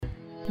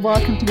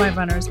Welcome to My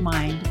Runner's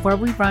Mind, where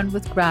we run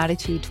with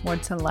gratitude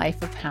towards a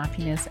life of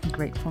happiness and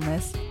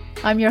gratefulness.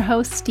 I'm your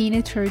host,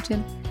 Stina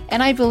Turgeon,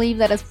 and I believe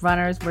that as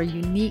runners, we're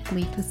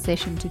uniquely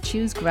positioned to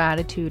choose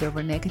gratitude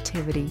over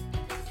negativity.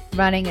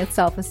 Running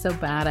itself is so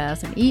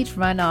badass, and each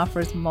run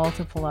offers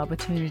multiple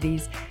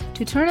opportunities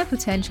to turn a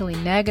potentially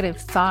negative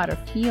thought or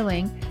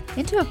feeling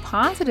into a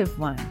positive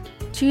one.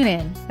 Tune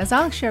in as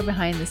I'll share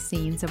behind the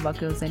scenes of what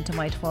goes into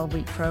my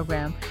 12-week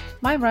program,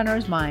 My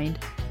Runner's Mind,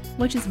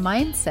 which is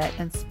mindset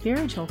and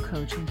spiritual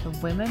coaching for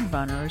women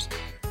runners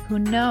who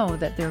know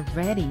that they're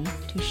ready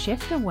to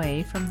shift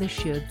away from the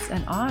shoulds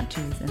and ought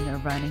tos in their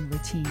running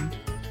routine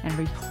and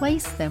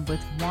replace them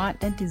with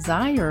want and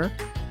desire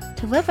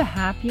to live a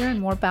happier and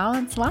more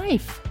balanced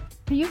life.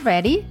 Are you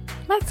ready?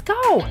 Let's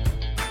go!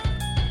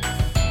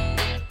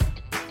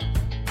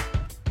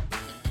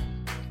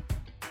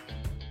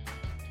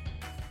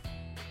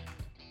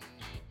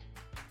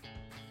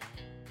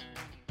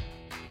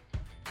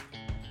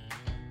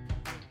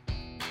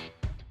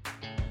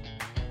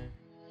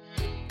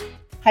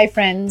 Hi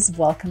friends,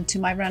 welcome to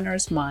My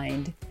Runner's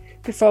Mind.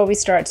 Before we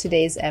start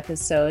today's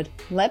episode,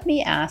 let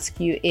me ask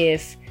you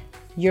if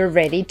you're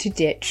ready to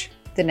ditch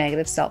the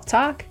negative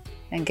self-talk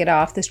and get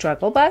off the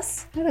struggle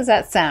bus. How does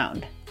that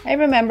sound? I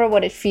remember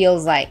what it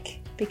feels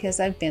like because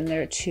I've been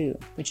there too.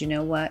 But you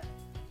know what?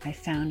 I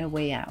found a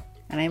way out,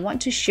 and I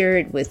want to share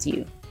it with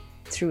you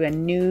through a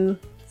new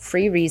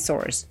free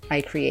resource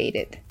I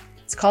created.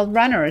 It's called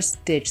Runners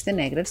Ditch the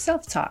Negative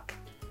Self-Talk.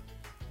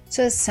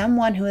 So as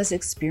someone who has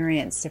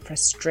experienced the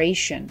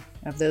frustration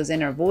of those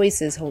inner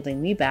voices holding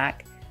me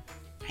back,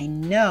 I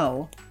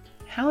know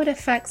how it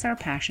affects our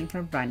passion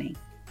for running.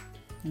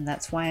 And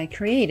that's why I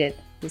created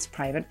this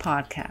private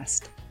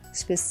podcast,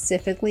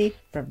 specifically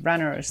for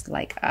runners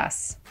like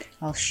us.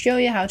 I'll show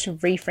you how to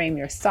reframe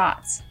your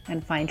thoughts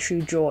and find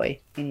true joy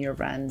in your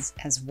runs,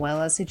 as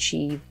well as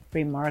achieve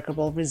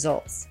remarkable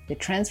results. The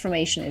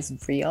transformation is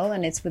real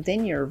and it's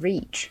within your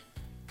reach.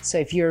 So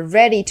if you're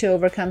ready to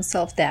overcome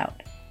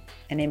self-doubt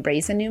and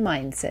embrace a new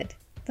mindset,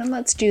 then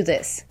let's do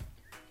this.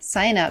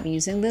 Sign up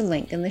using the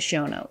link in the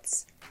show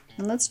notes,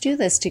 and let's do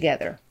this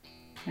together.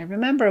 I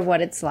remember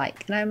what it's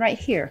like, and I'm right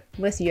here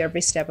with you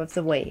every step of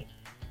the way,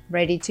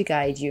 ready to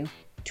guide you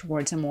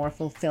towards a more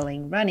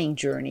fulfilling running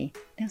journey.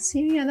 Now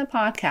see you on the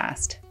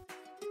podcast.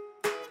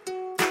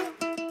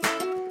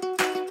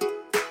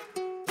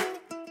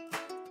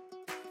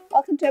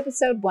 Welcome to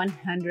episode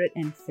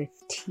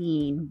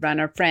 115,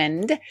 Runner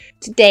Friend.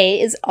 Today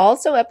is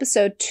also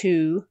episode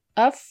 2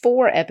 of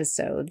 4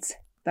 episodes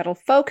that'll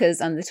focus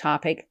on the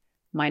topic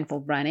mindful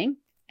running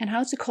and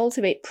how to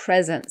cultivate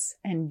presence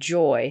and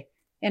joy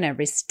in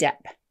every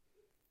step.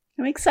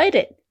 I'm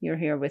excited you're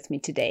here with me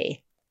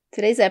today.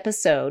 Today's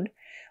episode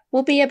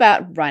will be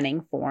about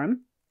running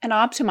form and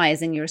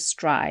optimizing your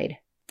stride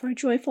for a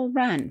joyful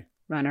run.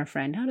 Runner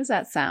friend, how does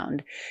that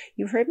sound?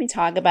 You've heard me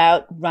talk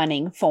about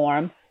running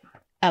form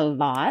a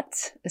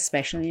lot,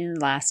 especially in the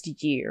last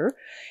year.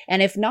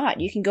 And if not,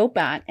 you can go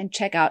back and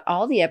check out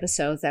all the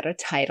episodes that are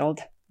titled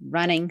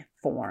Running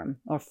Form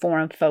or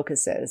Form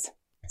Focuses.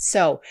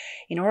 So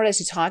in order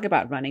to talk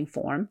about running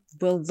form,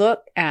 we'll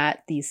look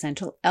at the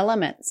essential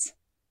elements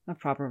of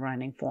proper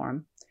running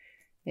form,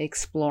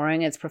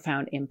 exploring its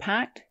profound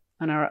impact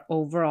on our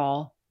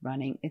overall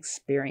running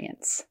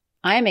experience.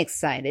 I'm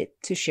excited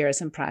to share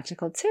some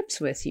practical tips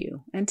with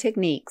you and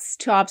techniques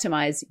to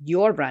optimize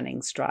your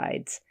running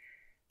strides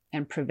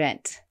and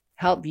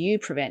help you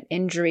prevent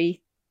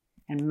injury,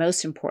 and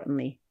most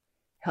importantly,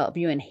 help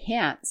you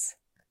enhance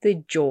the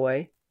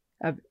joy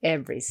of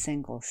every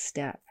single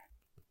step.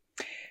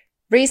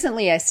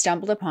 Recently, I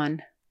stumbled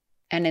upon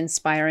an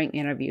inspiring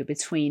interview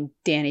between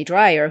Danny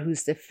Dreyer,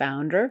 who's the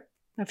founder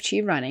of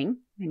Chi Running,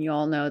 and you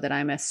all know that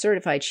I'm a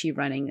certified Chi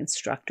Running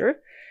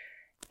instructor,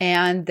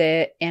 and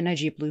the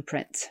Energy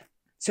Blueprint.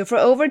 So for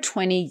over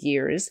 20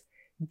 years,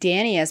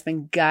 Danny has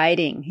been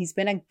he's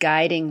been a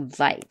guiding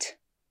light,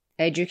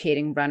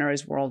 educating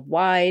runners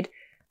worldwide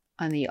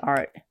on the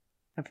art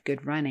of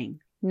good running.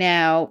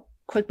 Now,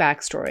 quick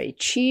backstory.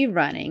 Chi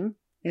Running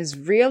is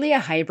really a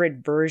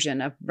hybrid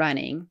version of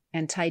running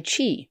and Tai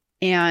Chi.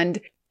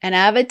 And an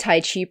avid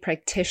Tai Chi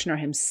practitioner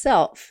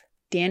himself,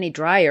 Danny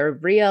Dreyer,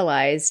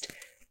 realized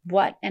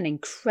what an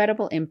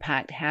incredible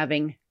impact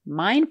having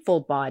mindful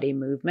body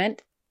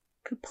movement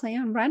could play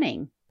on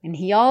running. And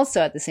he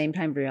also at the same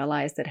time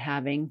realized that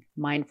having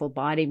mindful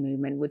body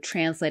movement would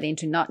translate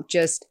into not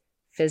just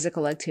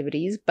physical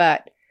activities,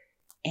 but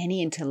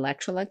any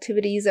intellectual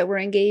activities that we're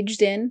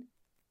engaged in,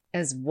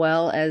 as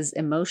well as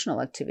emotional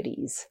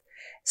activities.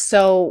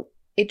 So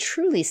it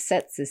truly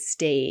sets the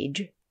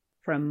stage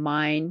for a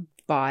mind,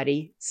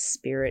 body,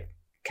 spirit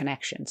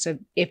connection. So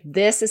if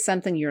this is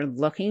something you're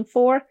looking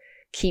for,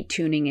 keep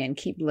tuning in,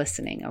 keep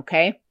listening,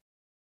 okay?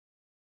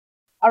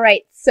 All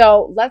right,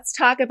 so let's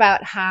talk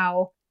about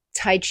how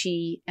Tai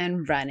Chi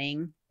and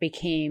running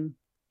became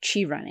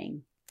Chi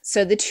Running.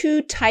 So the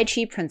two Tai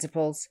Chi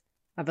principles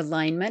of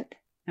alignment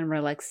and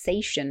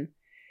relaxation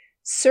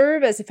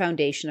serve as a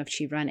foundation of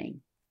Chi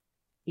Running: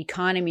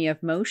 economy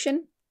of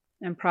motion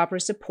and proper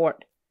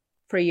support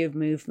for your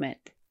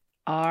movement,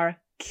 are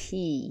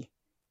key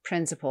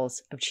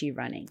principles of Qi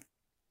running: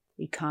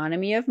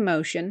 economy of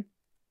motion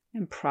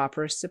and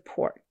proper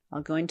support.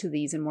 I'll go into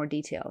these in more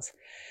details.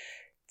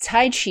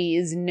 Tai Chi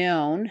is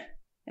known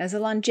as a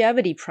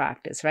longevity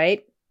practice,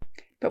 right?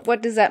 But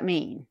what does that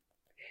mean?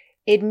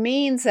 It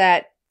means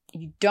that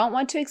you don't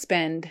want to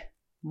expend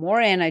more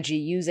energy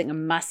using a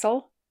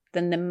muscle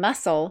than the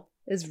muscle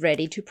is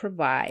ready to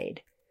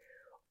provide,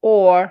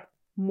 or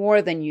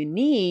more than you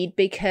need,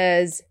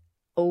 because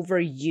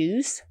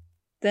overuse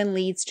then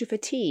leads to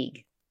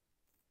fatigue.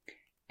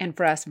 And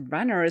for us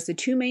runners, the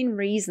two main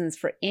reasons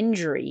for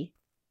injury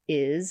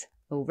is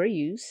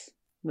overuse,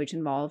 which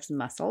involves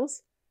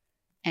muscles,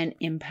 and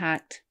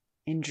impact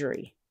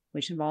injury,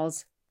 which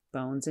involves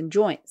bones and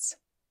joints.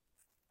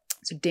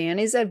 So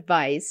Danny's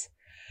advice,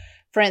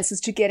 for instance,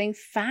 to getting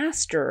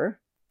faster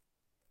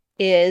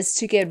is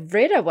to get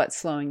rid of what's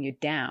slowing you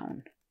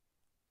down.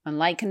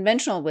 Unlike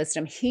conventional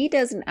wisdom, he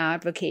doesn't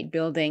advocate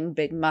building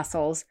big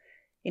muscles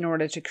in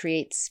order to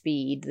create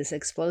speed, this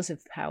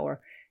explosive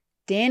power.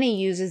 Danny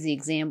uses the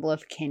example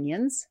of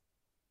Kenyans,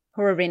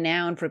 who are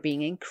renowned for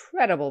being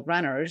incredible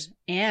runners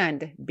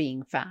and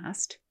being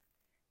fast.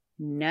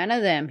 None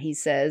of them, he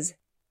says,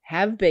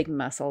 have big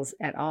muscles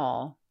at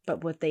all,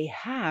 but what they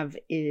have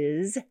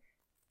is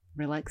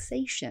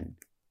relaxation,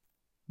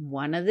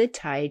 one of the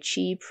Tai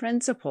Chi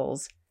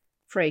principles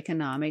for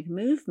economic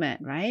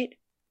movement, right?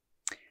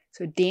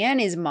 So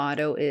Danny's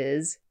motto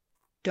is,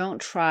 don't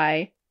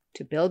try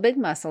to build big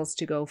muscles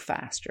to go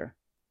faster.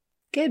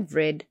 Get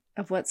rid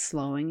of what's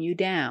slowing you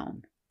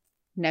down.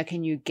 Now,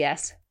 can you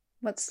guess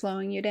what's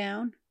slowing you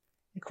down?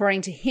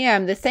 According to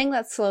him, the thing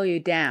that slows you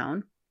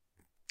down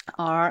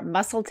are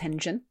muscle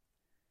tension,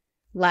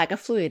 lack of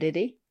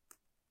fluidity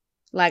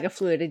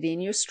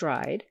in your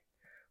stride,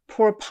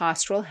 poor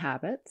postural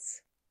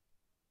habits,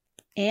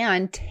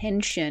 and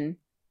tension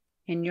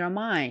in your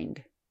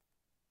mind.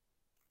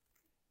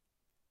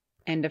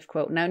 End of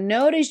quote. Now,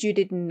 notice you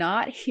did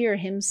not hear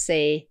him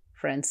say,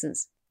 for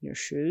instance, your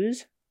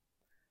shoes,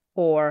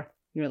 or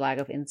your lack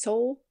of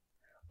insole,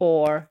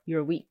 or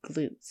your weak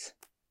glutes.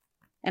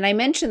 And I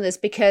mention this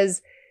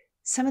because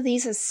some of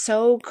these are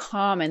so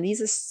common.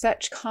 These are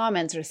such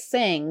comments or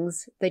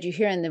things that you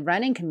hear in the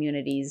running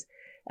communities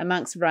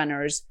amongst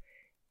runners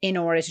in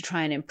order to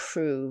try and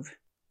improve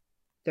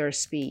their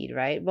speed,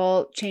 right?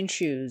 Well, change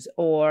shoes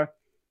or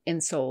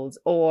insoles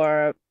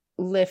or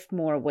lift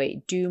more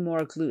weight, do more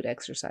glute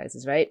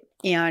exercises, right?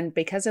 And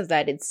because of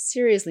that, it's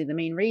seriously the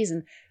main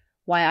reason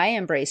why I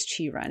embraced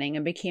Qi running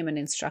and became an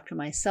instructor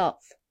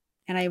myself.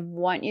 And I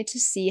want you to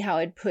see how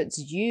it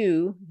puts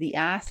you, the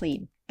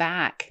athlete,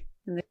 back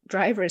in the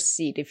driver's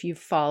seat if you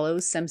follow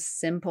some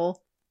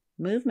simple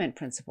movement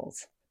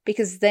principles,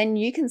 because then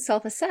you can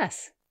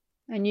self-assess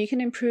and you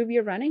can improve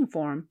your running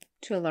form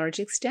to a large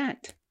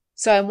extent.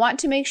 So I want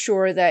to make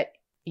sure that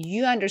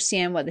you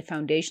understand what the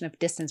foundation of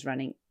distance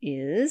running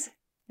is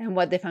and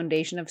what the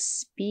foundation of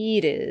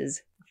speed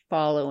is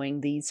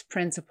following these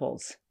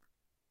principles.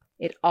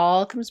 It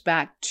all comes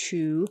back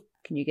to,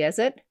 can you guess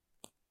it?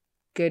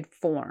 Good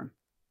form.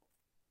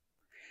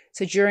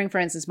 So during, for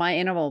instance, my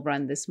interval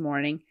run this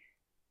morning,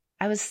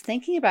 I was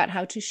thinking about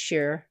how to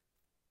share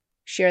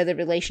the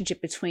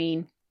relationship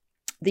between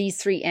these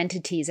three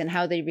entities and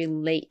how they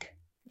relate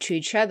to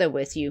each other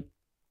with you.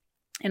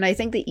 And I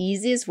think the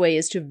easiest way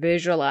is to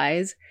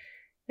visualize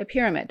a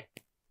pyramid.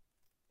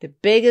 The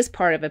biggest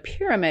part of a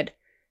pyramid,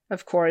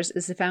 of course,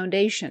 is the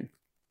foundation.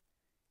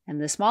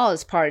 And the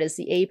smallest part is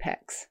the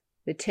apex,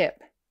 the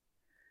tip.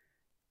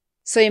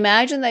 So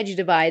imagine that you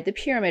divide the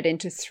pyramid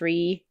into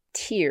three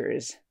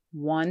tiers,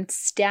 one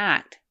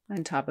stacked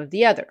on top of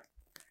the other.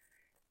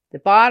 The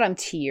bottom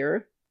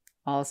tier,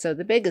 also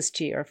the biggest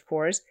tier, of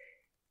course,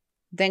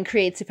 then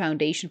creates a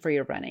foundation for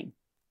your running.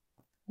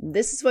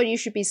 This is what you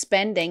should be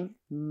spending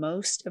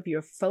most of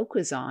your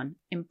focus on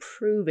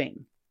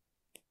improving,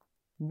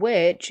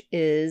 which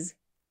is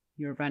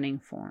your running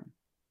form.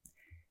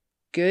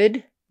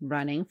 Good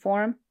running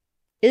form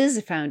is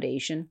the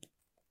foundation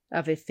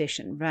of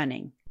efficient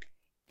running.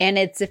 And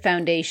it's the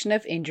foundation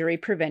of injury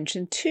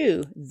prevention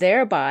too,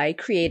 thereby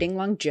creating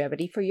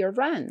longevity for your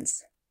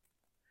runs.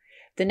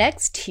 The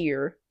next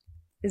tier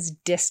is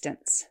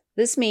distance.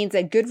 This means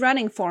that good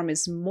running form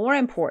is more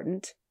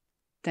important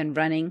than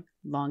running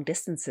long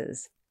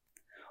distances,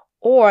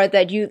 or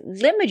that you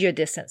limit your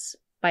distance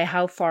by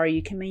how far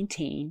you can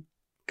maintain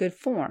good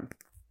form.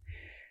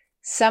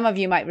 Some of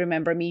you might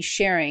remember me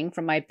sharing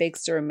from my Big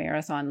Sur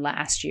Marathon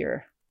last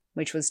year,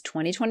 which was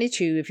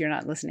 2022 if you're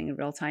not listening in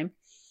real time,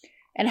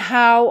 and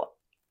how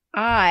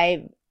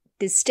I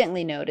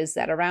distinctly noticed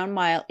that around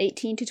mile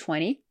 18 to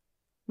 20,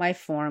 my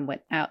form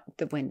went out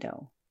the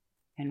window.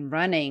 And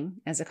running,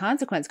 as a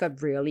consequence,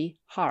 got really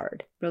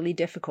hard, really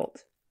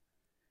difficult.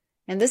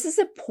 And this is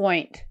a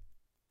point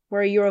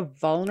where you're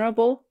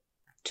vulnerable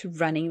to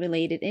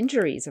running-related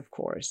injuries, of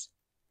course.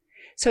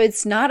 So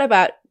it's not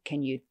about,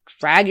 can you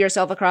drag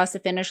yourself across the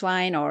finish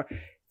line or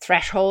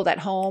threshold at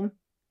home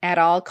at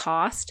all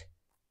cost?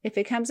 If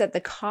it comes at the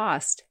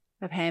cost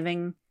of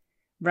having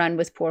run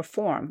with poor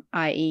form,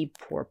 i.e.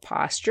 poor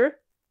posture,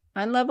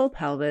 unlevel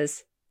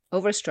pelvis,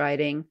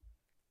 overstriding,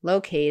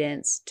 low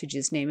cadence, to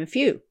just name a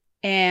few.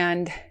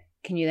 And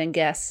can you then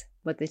guess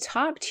what the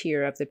top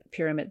tier of the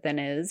pyramid then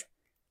is?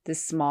 The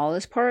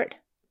smallest part?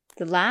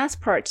 The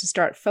last part to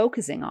start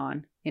focusing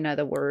on, in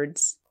other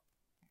words.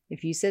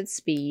 If you said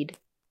speed,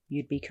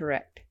 you'd be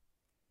correct.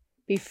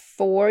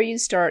 Before you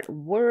start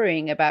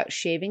worrying about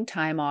shaving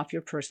time off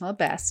your personal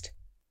best,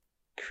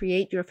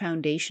 create your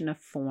foundation of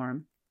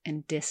form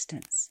and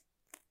distance.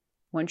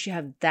 Once you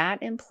have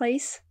that in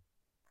place,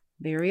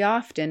 very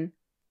often,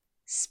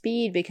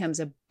 speed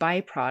becomes a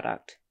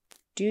byproduct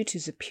due to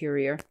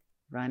superior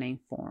running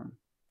form.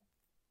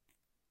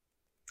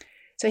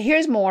 So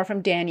here's more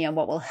from Danny on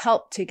what will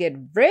help to get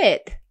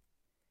rid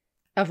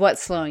of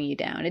what's slowing you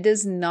down. It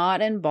does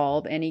not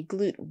involve any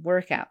glute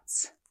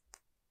workouts.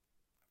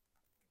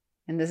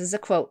 And this is a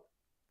quote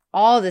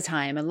all the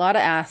time. A lot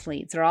of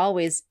athletes are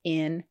always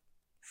in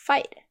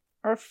fight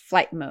or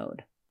flight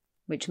mode,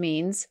 which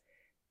means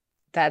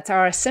that's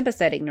our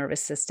sympathetic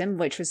nervous system,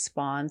 which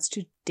responds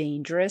to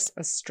dangerous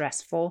or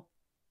stressful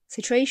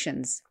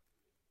situations.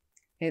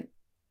 It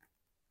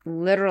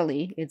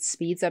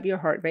speeds up your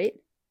heart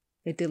rate.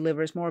 It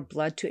delivers more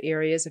blood to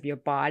areas of your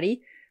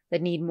body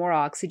that need more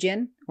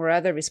oxygen or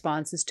other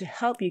responses to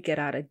help you get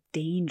out of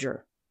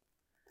danger.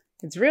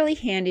 It's really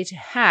handy to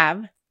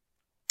have,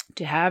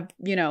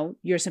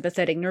 your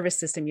sympathetic nervous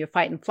system, your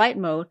fight and flight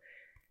mode,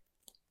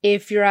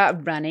 if you're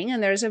out running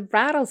and there's a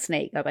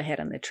rattlesnake up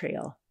ahead on the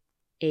trail,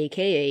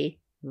 aka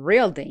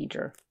real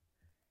danger.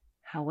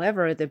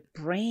 However, the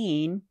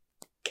brain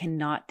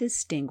cannot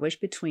distinguish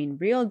between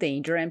real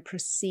danger and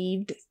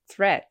perceived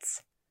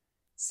threats,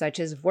 such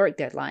as work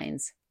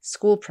deadlines,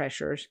 school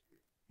pressures,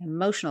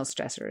 emotional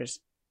stressors,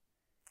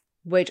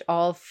 which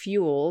all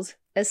fuels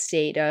a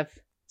state of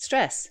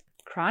stress,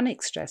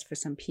 chronic stress for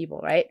some people,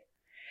 right?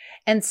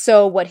 And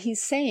so what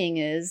he's saying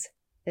is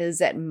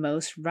that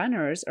most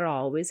runners are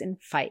always in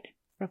fight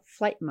or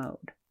flight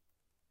mode.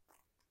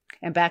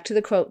 And back to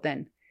the quote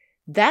then.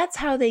 That's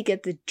how they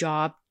get the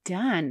job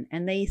done.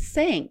 And they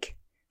think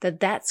that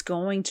that's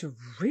going to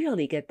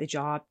really get the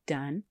job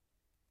done.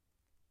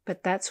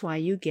 But that's why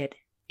you get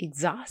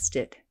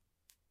exhausted.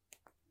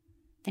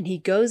 And he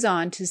goes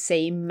on to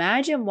say,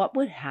 imagine what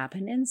would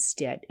happen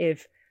instead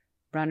if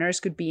runners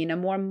could be in a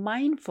more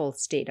mindful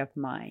state of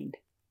mind.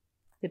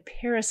 The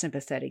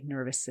parasympathetic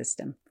nervous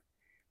system,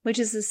 which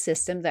is the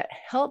system that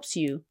helps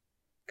you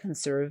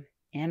conserve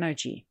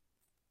energy.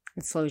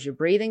 It slows your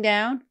breathing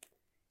down.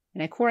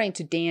 And according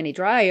to Danny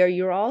Dreyer,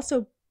 you're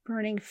also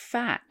burning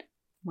fat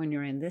when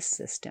you're in this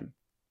system.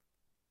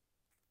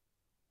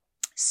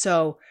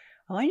 So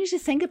I want you to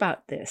think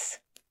about this.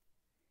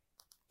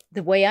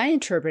 The way I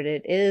interpret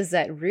it is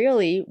that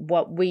really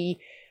what we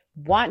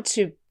want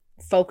to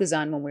focus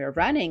on when we're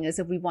running is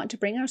that we want to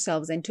bring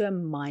ourselves into a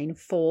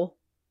mindful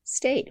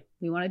state.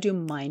 We want to do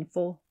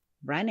mindful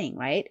running,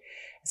 right?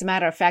 As a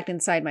matter of fact,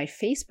 inside my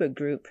Facebook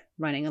group,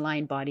 Running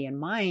Aligned Body and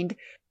Mind,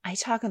 I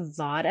talk a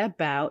lot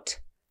about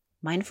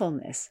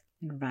mindfulness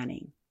in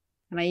running.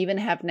 And I even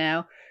have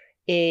now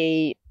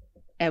a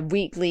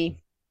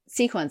weekly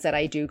sequence that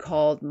I do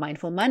called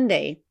Mindful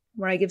Monday,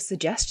 where I give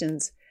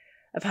suggestions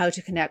of how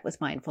to connect with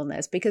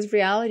mindfulness, because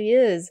reality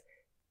is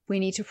we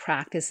need to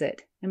practice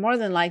it. And more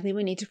than likely,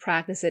 we need to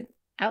practice it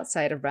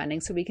outside of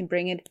running so we can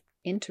bring it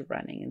into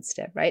running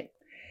instead, right?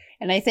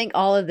 And I think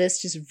all of this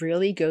just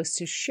really goes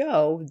to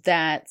show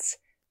that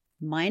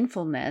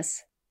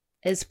mindfulness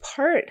is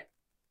part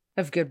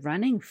of good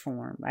running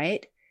form,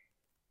 right?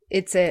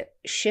 It's a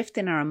shift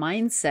in our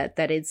mindset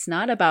that it's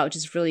not about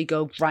just really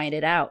go grind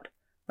it out,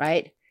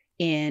 right?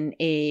 In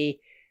a,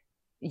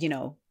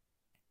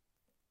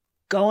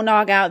 go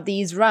knock out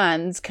these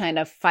runs kind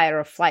of fight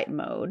or flight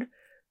mode,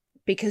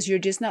 because you're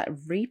just not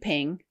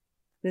reaping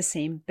the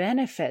same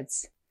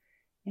benefits.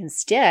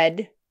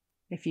 Instead,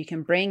 if you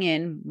can bring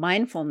in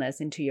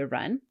mindfulness into your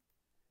run,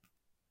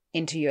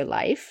 into your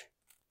life,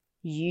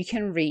 you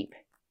can reap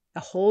a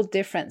whole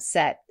different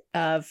set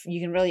of, you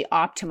can really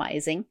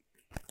optimizing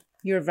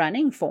your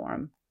running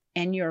form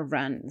and your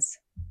runs.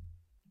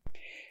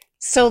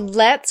 So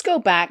let's go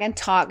back and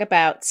talk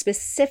about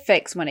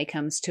specifics when it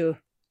comes to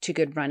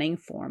good running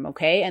form,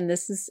 okay? And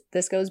this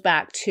goes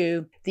back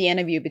to the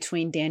interview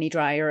between Danny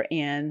Dreyer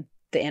and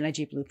the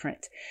Energy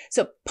Blueprint.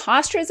 So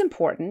posture is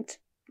important.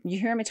 You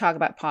hear me talk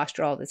about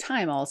posture all the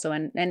time also,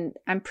 and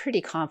I'm pretty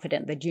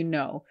confident that you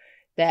know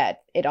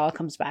that it all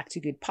comes back to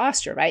good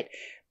posture, right?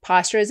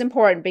 Posture is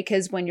important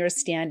because when you're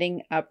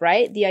standing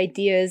upright, the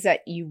idea is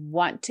that you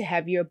want to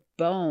have your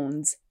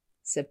bones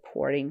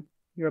supporting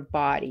your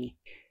body.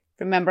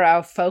 Remember,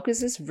 our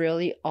focus is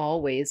really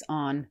always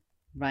on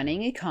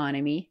running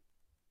economy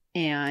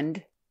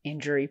and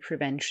injury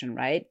prevention,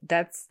 right?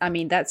 That's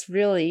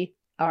really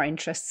our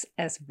interests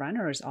as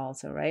runners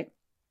also, right?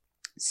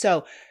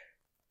 So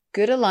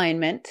good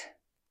alignment,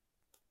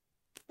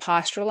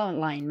 postural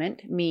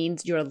alignment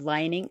means you're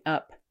lining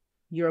up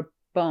your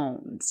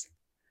bones.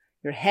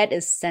 Your head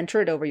is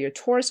centered over your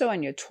torso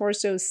and your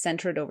torso is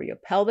centered over your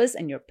pelvis,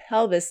 and your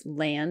pelvis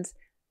lands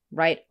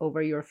right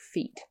over your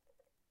feet.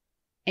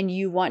 And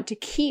you want to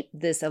keep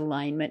this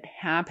alignment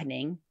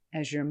happening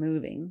as you're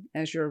moving,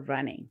 as you're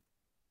running.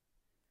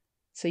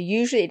 So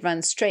usually it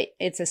runs straight.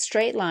 It's a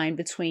straight line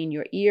between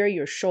your ear,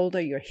 your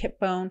shoulder, your hip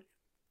bone,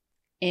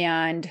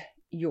 and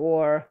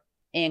your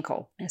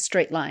ankle. A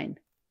straight line.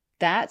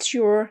 That's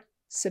your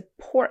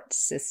support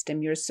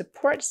system. Your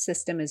support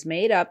system is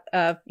made up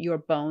of your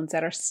bones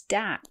that are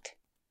stacked.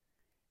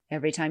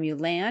 Every time you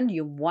land,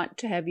 you want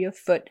to have your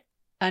foot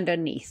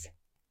underneath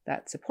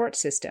that support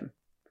system,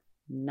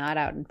 not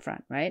out in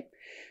front, right?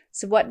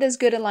 So what does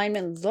good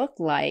alignment look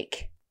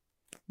like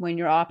when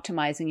you're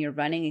optimizing your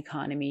running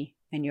economy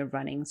and your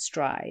running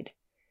stride?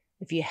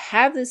 If you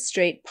have this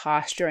straight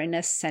posture and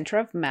a center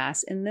of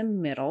mass in the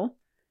middle,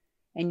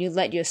 and you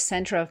let your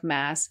center of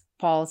mass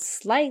fall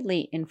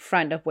slightly in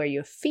front of where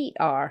your feet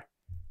are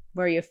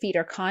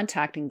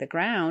contacting the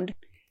ground,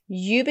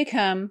 you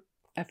become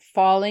a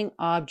falling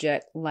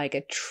object like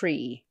a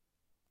tree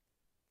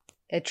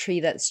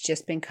that's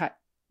just been cut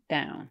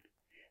down.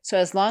 So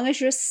as long as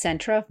your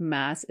center of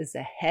mass is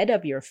ahead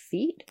of your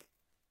feet,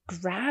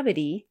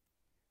 gravity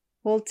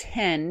will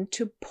tend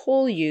to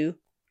pull you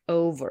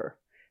over.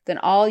 Then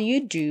all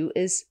you do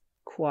is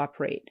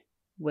cooperate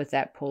with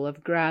that pull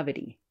of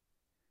gravity,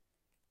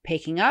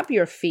 picking up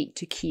your feet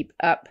to keep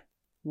up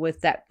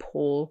with that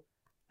pull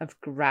of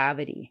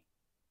gravity,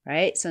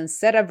 right? So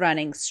instead of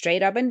running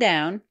straight up and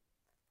down,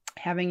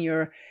 having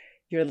your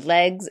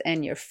legs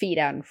and your feet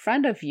out in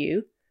front of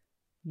you,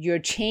 you're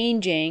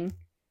changing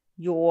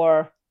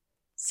your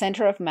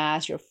center of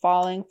mass, you're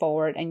falling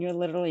forward, and you're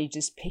literally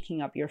just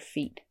picking up your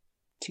feet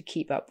to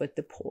keep up with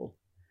the pull.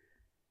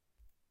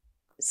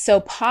 So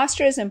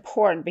posture is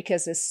important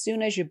because as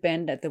soon as you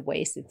bend at the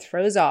waist, it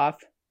throws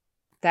off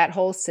that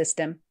whole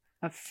system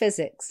of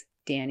physics,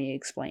 Danny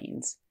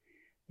explains.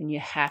 And you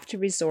have to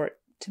resort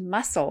to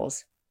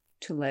muscles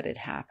to let it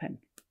happen.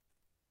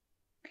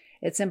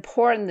 It's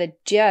important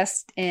that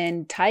just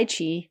in Tai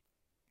Chi,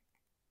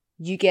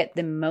 you get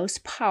the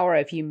most power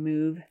if you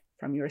move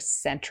from your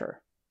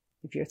center.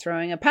 If you're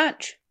throwing a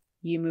punch,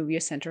 you move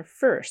your center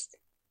first,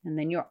 and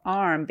then your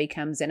arm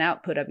becomes an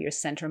output of your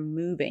center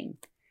moving.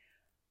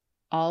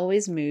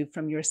 Always move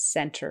from your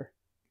center.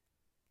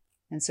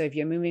 And so if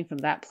you're moving from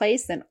that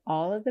place, then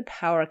all of the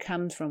power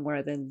comes from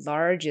where the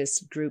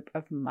largest group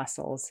of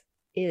muscles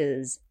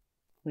is,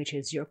 which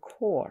is your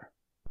core.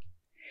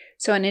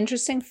 So an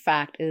interesting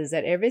fact is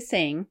that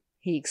everything,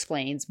 he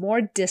explains,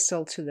 more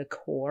distal to the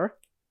core,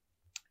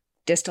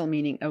 distal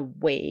meaning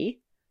away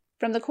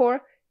from the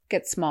core,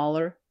 gets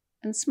smaller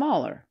and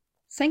smaller.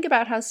 Think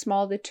about how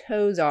small the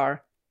toes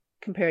are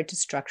compared to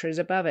structures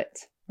above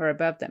it or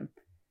above them.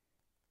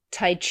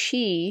 Tai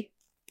Chi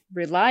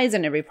relies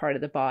on every part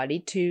of the body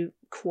to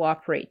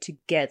cooperate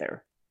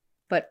together,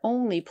 but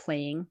only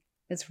playing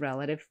its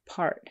relative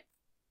part.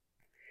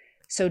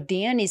 So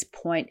Danny's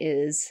point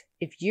is,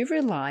 if you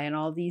rely on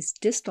all these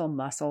distal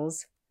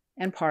muscles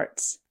and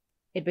parts,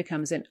 it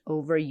becomes an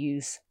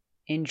overuse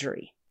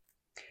injury.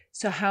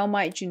 So how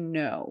might you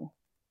know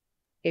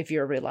if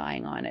you're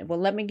relying on it? Well,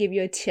 let me give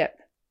you a tip,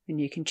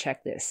 and you can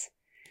check this.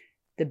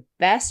 The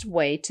best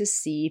way to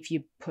see if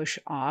you push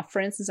off, for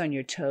instance, on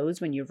your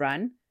toes when you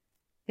run,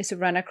 is to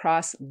run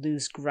across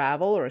loose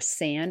gravel or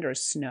sand or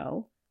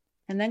snow,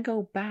 and then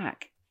go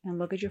back and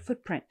look at your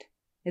footprint.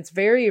 It's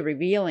very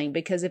revealing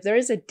because if there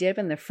is a dip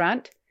in the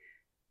front,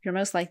 you're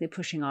most likely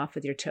pushing off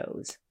with your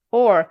toes.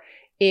 Or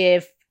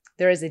if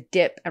there is a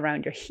dip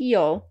around your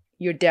heel,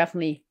 you're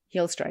definitely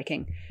heel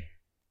striking.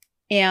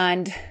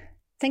 And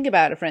think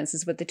about it, for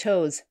instance, with the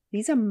toes.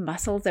 These are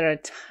muscles that are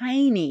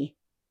tiny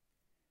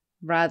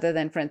rather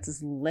than, for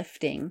instance,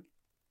 lifting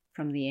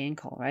from the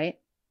ankle, right?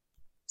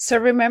 So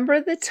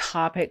remember the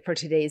topic for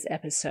today's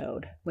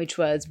episode, which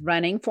was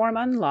running form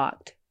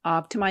unlocked,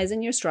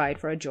 optimizing your stride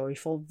for a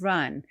joyful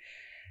run.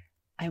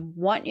 I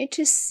want you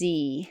to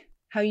see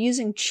how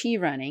using Chi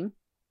running,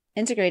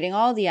 integrating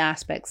all the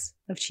aspects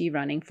of Chi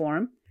running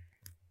form,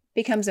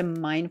 becomes a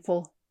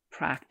mindful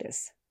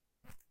practice.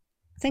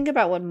 Think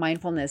about what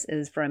mindfulness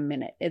is for a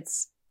minute.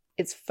 It's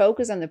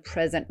focus on the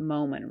present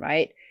moment,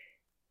 right?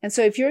 And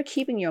so if you're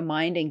keeping your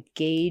mind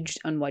engaged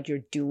on what you're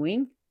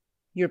doing,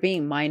 you're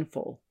being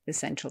mindful,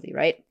 essentially,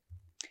 right?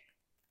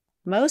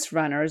 Most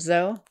runners,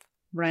 though,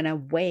 run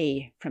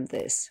away from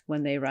this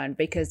when they run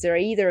because they're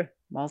either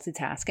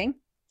multitasking,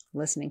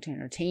 listening to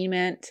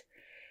entertainment,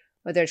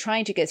 or they're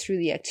trying to get through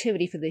the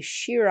activity for the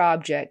sheer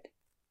object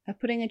of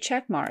putting a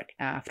check mark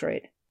after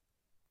it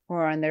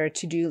or on their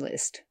to-do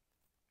list.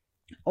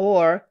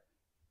 Or,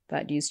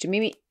 that used to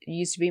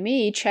be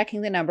me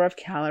checking the number of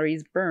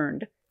calories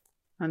burned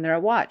on their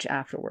watch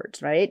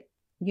afterwards, right?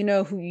 You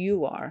know who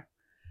you are.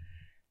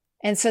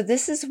 And so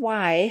this is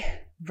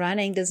why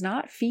running does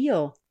not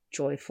feel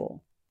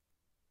joyful.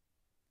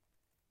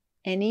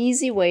 An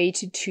easy way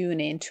to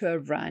tune into a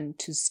run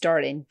to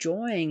start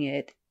enjoying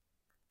it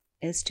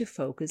is to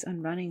focus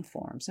on running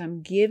form. So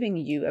I'm giving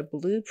you a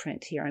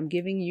blueprint here. I'm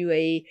giving you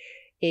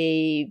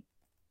a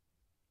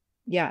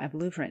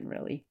blueprint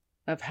really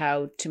of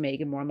how to make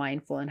it more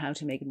mindful and how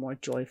to make it more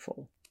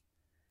joyful.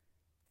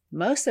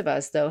 Most of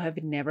us, though,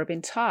 have never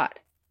been taught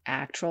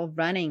actual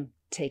running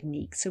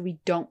techniques, so we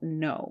don't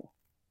know.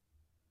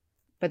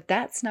 But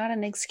that's not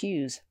an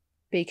excuse,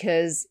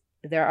 because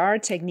there are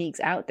techniques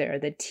out there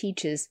that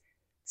teaches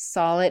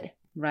solid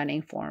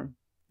running form,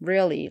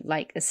 really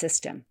like a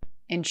system.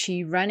 And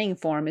Chi running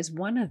form is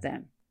one of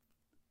them.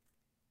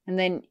 And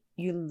then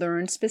you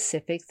learn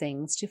specific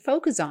things to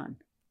focus on.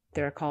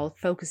 They're called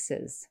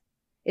focuses.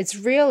 It's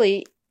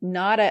really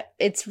no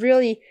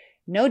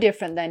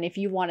different than if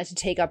you wanted to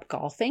take up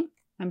golfing.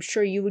 I'm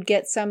sure you would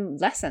get some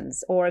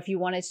lessons. Or if you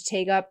wanted to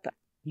take up,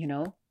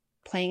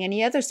 playing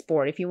any other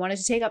sport. If you wanted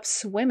to take up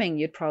swimming,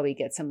 you'd probably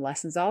get some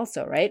lessons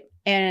also, right?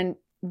 And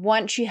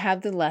once you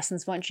have the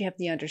lessons, once you have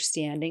the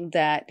understanding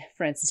that,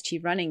 for instance, Chi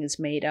running is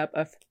made up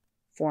of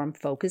form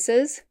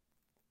focuses,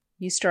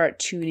 you start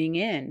tuning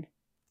in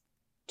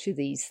to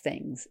these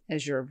things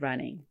as you're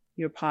running.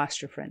 Your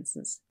posture, for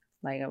instance,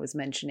 like I was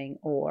mentioning,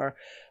 or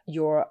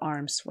your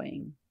arm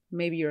swing,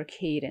 maybe your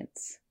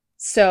cadence.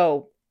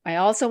 So I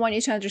also want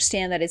you to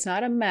understand that it's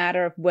not a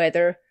matter of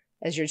whether,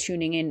 as you're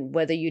tuning in,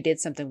 whether you did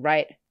something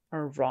right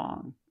or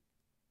wrong,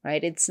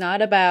 right? It's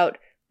not about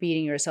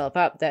beating yourself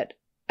up that,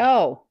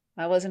 oh,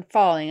 I wasn't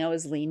falling, I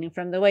was leaning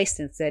from the waist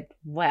instead.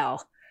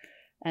 Well,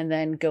 and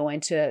then go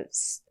into,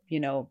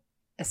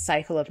 a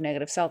cycle of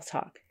negative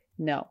self-talk.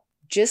 No,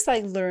 just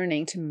like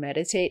learning to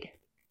meditate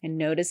and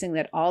noticing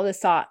that all the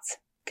thoughts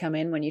come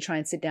in when you try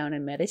and sit down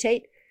and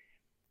meditate,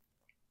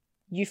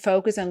 you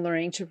focus on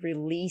learning to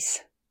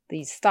release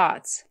these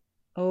thoughts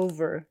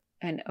over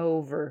and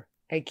over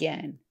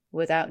again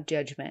without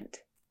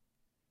judgment.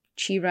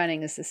 Chi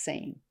running is the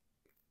same.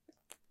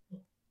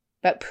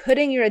 But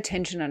putting your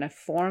attention on a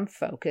form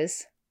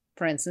focus,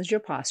 for instance, your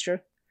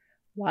posture,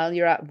 while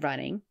you're out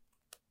running,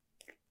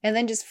 and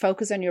then just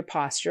focus on your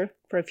posture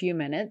for a few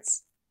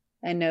minutes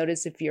and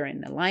notice if you're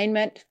in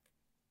alignment.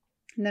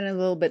 And then a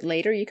little bit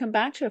later, you come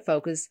back to a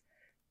focus,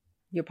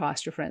 your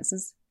posture, for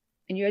instance,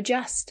 and you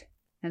adjust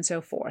and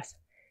so forth.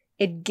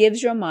 It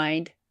gives your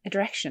mind a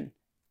direction,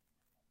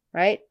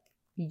 right?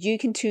 You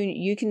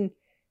can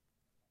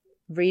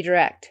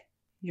redirect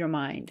your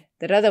mind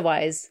that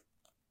otherwise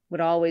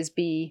would always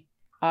be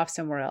off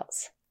somewhere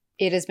else.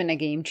 It has been a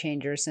game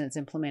changer since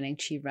implementing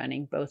Chi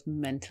running, both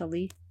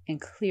mentally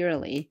and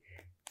clearly,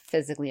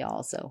 physically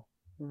also.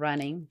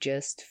 Running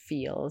just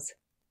feels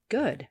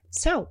good.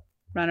 So,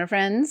 runner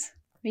friends,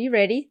 are you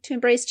ready to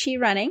embrace Chi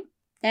running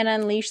and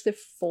unleash the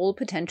full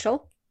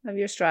potential of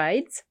your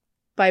strides?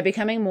 By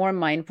becoming more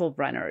mindful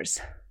runners,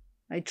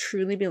 I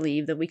truly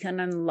believe that we can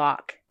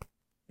unlock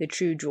the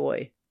true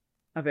joy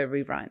of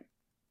every run.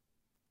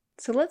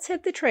 So let's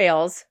hit the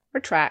trails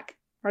or track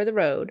or the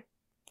road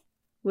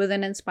with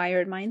an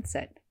inspired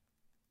mindset,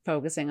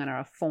 focusing on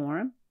our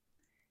form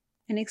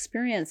and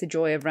experience the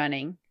joy of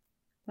running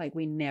like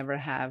we never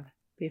have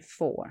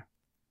before.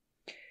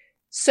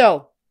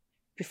 So,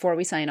 before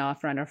we sign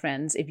off, runner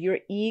friends, if you're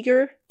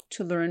eager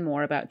to learn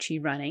more about Chi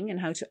running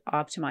and how to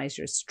optimize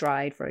your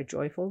stride for a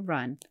joyful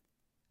run,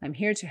 I'm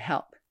here to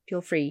help.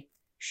 Feel free,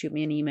 shoot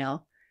me an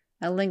email.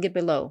 I'll link it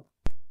below.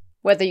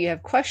 Whether you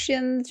have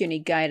questions, you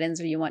need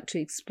guidance, or you want to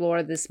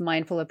explore this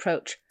mindful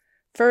approach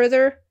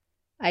further,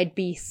 I'd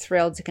be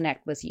thrilled to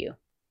connect with you.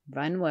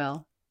 Run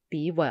well,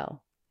 be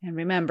well, and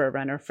remember,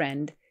 runner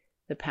friend,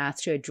 the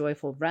path to a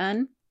joyful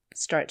run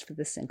starts with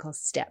a single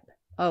step.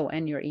 Oh,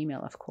 and your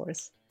email, of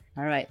course.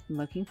 All right, I'm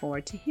looking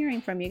forward to hearing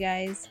from you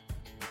guys.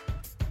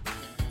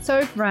 So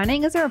if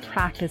running is our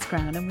practice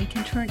ground and we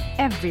can turn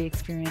every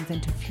experience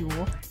into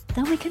fuel,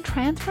 then we can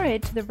transfer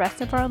it to the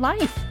rest of our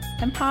life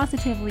and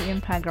positively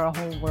impact our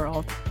whole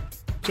world,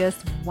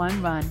 just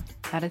one run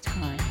at a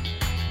time.